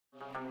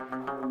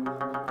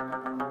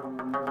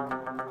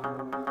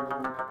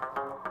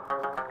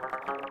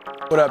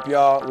What up,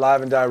 y'all?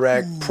 Live and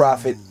direct,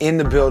 Prophet in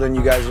the building.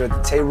 You guys are at the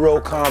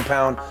Teruo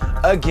compound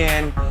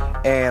again,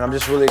 and I'm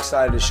just really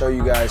excited to show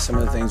you guys some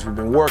of the things we've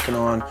been working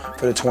on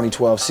for the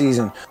 2012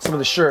 season. Some of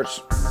the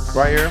shirts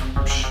right here.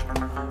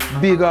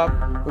 Big up.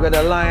 We got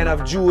that Lion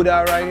of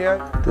Judah right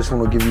here. This one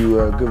will give you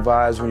good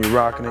vibes when you're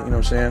rocking it, you know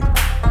what I'm saying?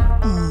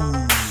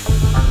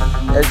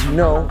 As you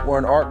know, we're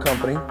an art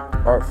company,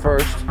 art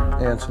first,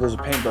 and so those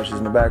are paintbrushes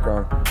in the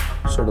background,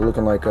 sort of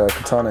looking like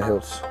katana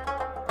hilts.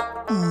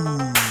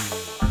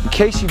 In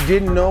case you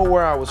didn't know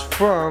where I was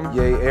from,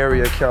 Bay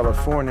Area,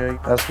 California,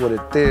 that's what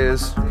it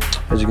is.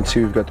 As you can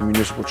see, we've got the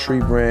Municipal Tree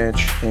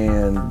Branch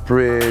and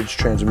Bridge,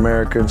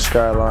 Transamerican,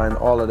 Skyline,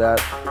 all of that.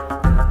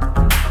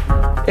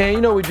 And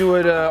you know, we do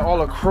it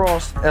all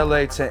across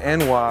LA to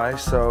NY,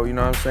 so you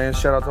know what I'm saying?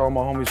 Shout out to all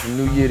my homies from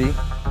New Yiddy.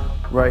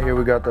 Right here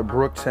we got the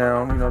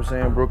Brooktown, you know what I'm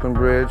saying? Brooklyn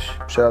Bridge.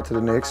 Shout out to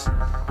the Knicks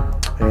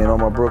and all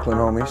my Brooklyn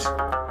homies.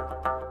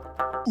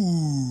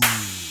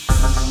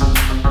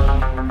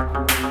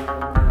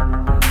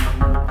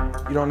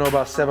 You don't know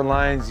about Seven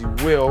Lions, you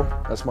will.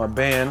 That's my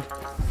band,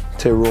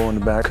 Teruo in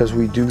the back, because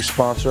we do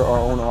sponsor our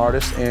own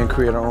artists and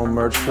create our own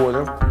merch for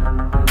them.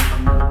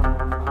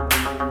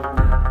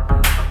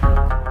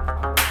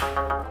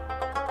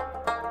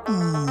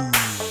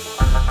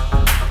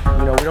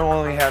 You know, we don't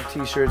only have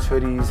t-shirts,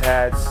 hoodies,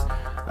 hats.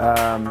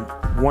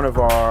 One of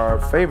our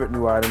favorite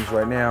new items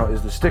right now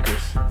is the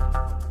stickers.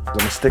 I'm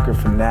a sticker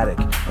fanatic,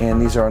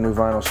 and these are our new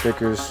vinyl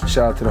stickers.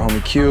 Shout out to the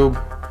homie Cube,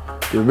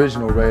 the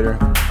original Raider.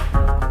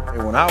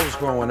 And when I was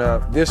growing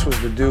up, this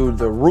was the dude,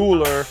 the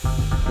Ruler,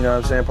 you know what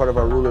I'm saying, part of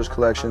our Rulers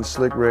collection,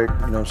 Slick Rick,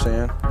 you know what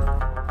I'm saying?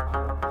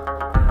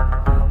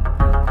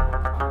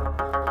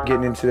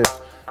 Getting into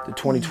the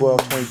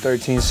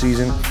 2012-2013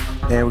 season,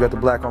 and we got the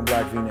black on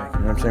black V-neck,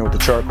 you know what I'm saying, with the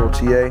charcoal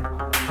TA,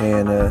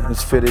 and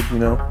it's fitted, you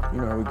know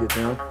how we get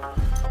down.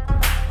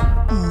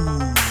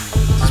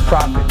 This is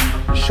Prophet,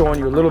 showing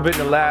you a little bit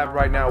in the lab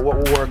right now what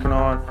we're working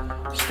on.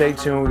 Stay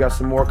tuned, we got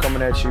some more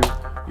coming at you.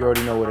 You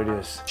already know what it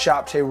is.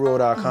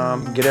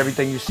 ShopTeruo.com. Get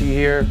everything you see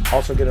here.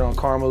 Also get it on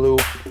Karmaloo.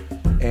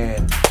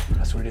 And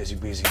that's what it is, you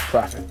busy.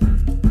 Prophet.